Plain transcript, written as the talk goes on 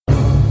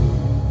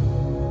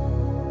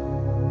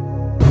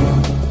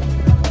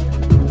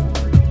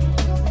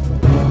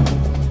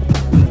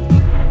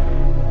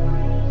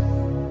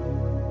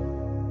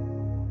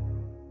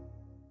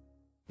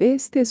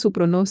Este es su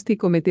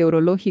pronóstico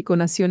meteorológico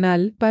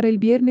nacional para el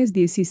viernes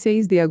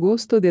 16 de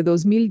agosto de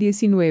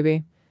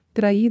 2019,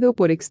 traído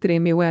por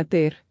Extreme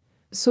Weather.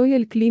 Soy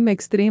el clima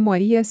extremo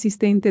y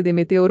asistente de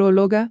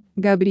meteoróloga,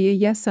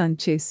 Gabriela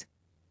Sánchez.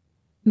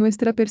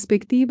 Nuestra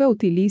perspectiva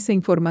utiliza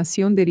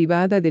información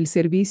derivada del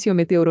Servicio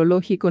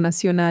Meteorológico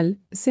Nacional,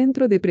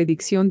 Centro de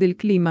Predicción del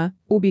Clima,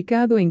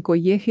 ubicado en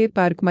College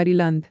Park,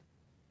 Maryland.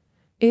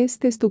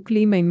 Este es tu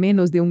clima en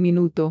menos de un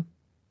minuto.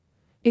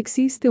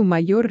 Existe un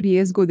mayor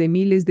riesgo de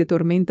miles de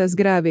tormentas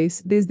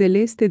graves desde el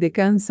este de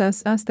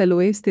Kansas hasta el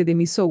oeste de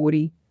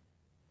Missouri.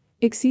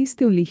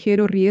 Existe un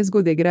ligero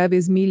riesgo de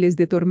graves miles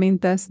de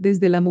tormentas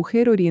desde la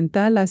Mujer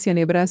Oriental hacia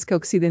Nebraska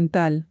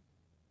Occidental.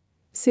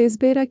 Se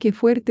espera que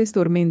fuertes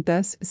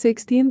tormentas se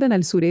extiendan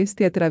al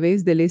sureste a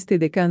través del este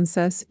de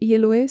Kansas y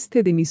el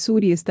oeste de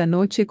Missouri esta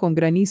noche con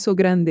granizo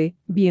grande,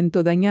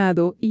 viento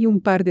dañado y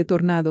un par de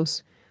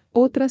tornados.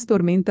 Otras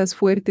tormentas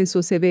fuertes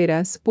o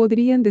severas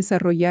podrían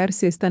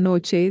desarrollarse esta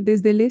noche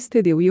desde el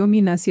este de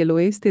Wyoming hacia el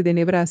oeste de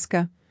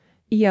Nebraska.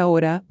 Y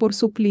ahora, por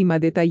su clima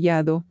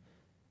detallado.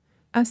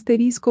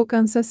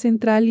 Kansas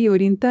Central y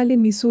Oriental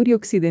en Missouri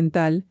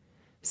Occidental.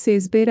 Se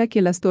espera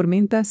que las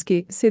tormentas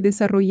que se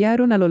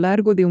desarrollaron a lo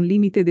largo de un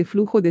límite de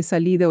flujo de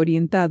salida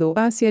orientado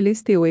hacia el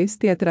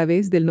este-oeste a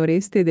través del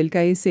noreste del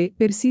KS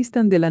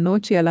persistan de la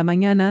noche a la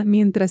mañana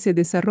mientras se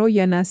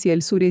desarrollan hacia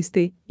el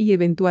sureste y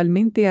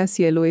eventualmente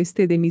hacia el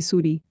oeste de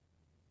Missouri.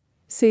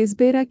 Se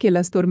espera que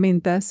las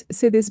tormentas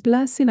se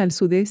desplacen al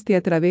sudeste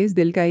a través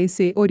del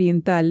KS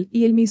oriental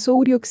y el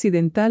Missouri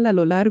occidental a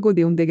lo largo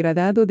de un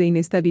degradado de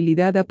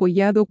inestabilidad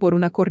apoyado por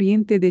una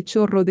corriente de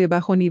chorro de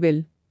bajo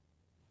nivel.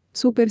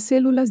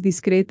 Supercélulas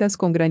discretas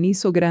con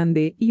granizo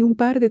grande y un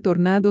par de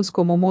tornados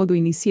como modo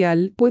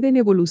inicial pueden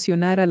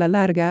evolucionar a la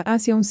larga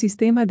hacia un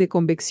sistema de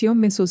convección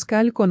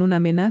mesoscal con una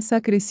amenaza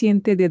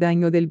creciente de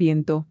daño del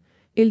viento.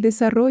 El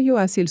desarrollo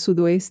hacia el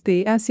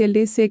sudoeste, hacia el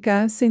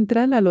SK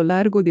central a lo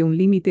largo de un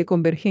límite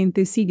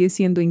convergente sigue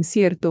siendo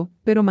incierto,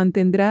 pero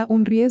mantendrá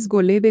un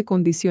riesgo leve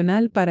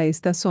condicional para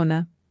esta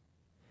zona.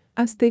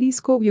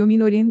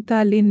 Wyoming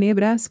Oriental en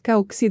Nebraska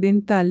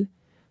Occidental.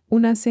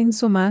 Un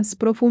ascenso más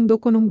profundo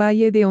con un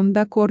valle de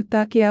onda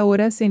corta que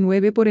ahora se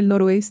mueve por el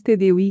noroeste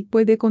de UI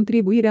puede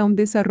contribuir a un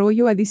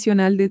desarrollo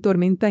adicional de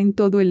tormenta en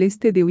todo el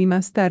este de UI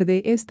más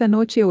tarde esta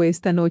noche o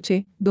esta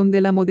noche, donde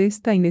la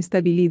modesta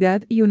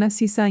inestabilidad y una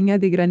cizaña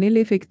de granel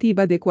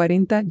efectiva de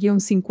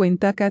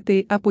 40-50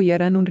 kT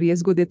apoyarán un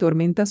riesgo de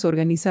tormentas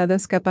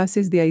organizadas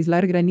capaces de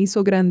aislar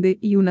granizo grande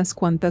y unas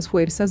cuantas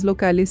fuerzas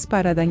locales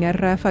para dañar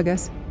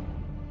ráfagas.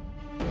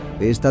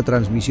 Esta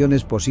transmisión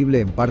es posible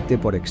en parte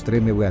por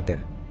Extreme Weather.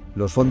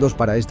 Los fondos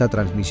para esta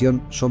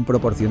transmisión son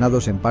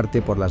proporcionados en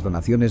parte por las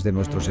donaciones de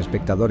nuestros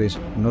espectadores.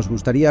 Nos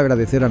gustaría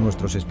agradecer a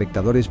nuestros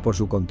espectadores por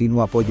su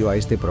continuo apoyo a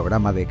este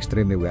programa de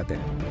Extreme Weather.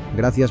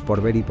 Gracias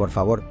por ver y por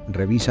favor,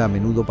 revisa a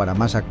menudo para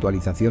más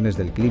actualizaciones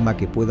del clima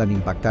que puedan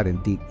impactar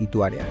en ti y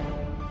tu área.